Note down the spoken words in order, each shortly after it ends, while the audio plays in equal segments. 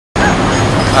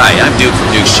Hi, I'm Duke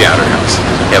from Duke's Chowderhouse.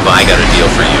 Have I got a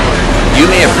deal for you? You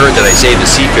may have heard that I saved the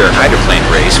Seafair hydroplane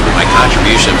race with my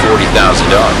contribution of $40,000.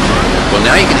 Well,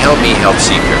 now you can help me help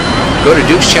Seafair. Go to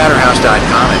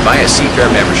dukeschowderhouse.com and buy a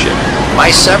Seafair membership. Buy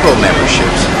several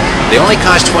memberships. They only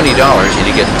cost $20 and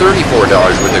you get $34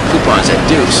 worth of coupons at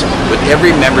Duke's with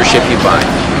every membership you buy.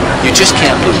 You just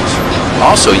can't lose.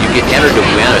 Also, you get entered to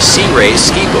win a Sea Rays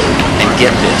ski boat. And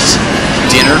get this,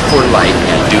 dinner for life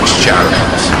at Duke's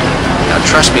Chowderhouse. Now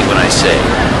trust me when I say,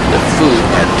 the food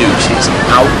at Duke's is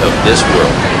out of this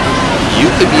world.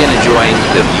 You could be enjoying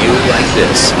the view like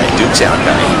this at Duke's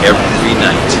Outback every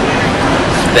night.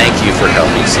 Thank you for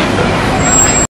helping Seafair.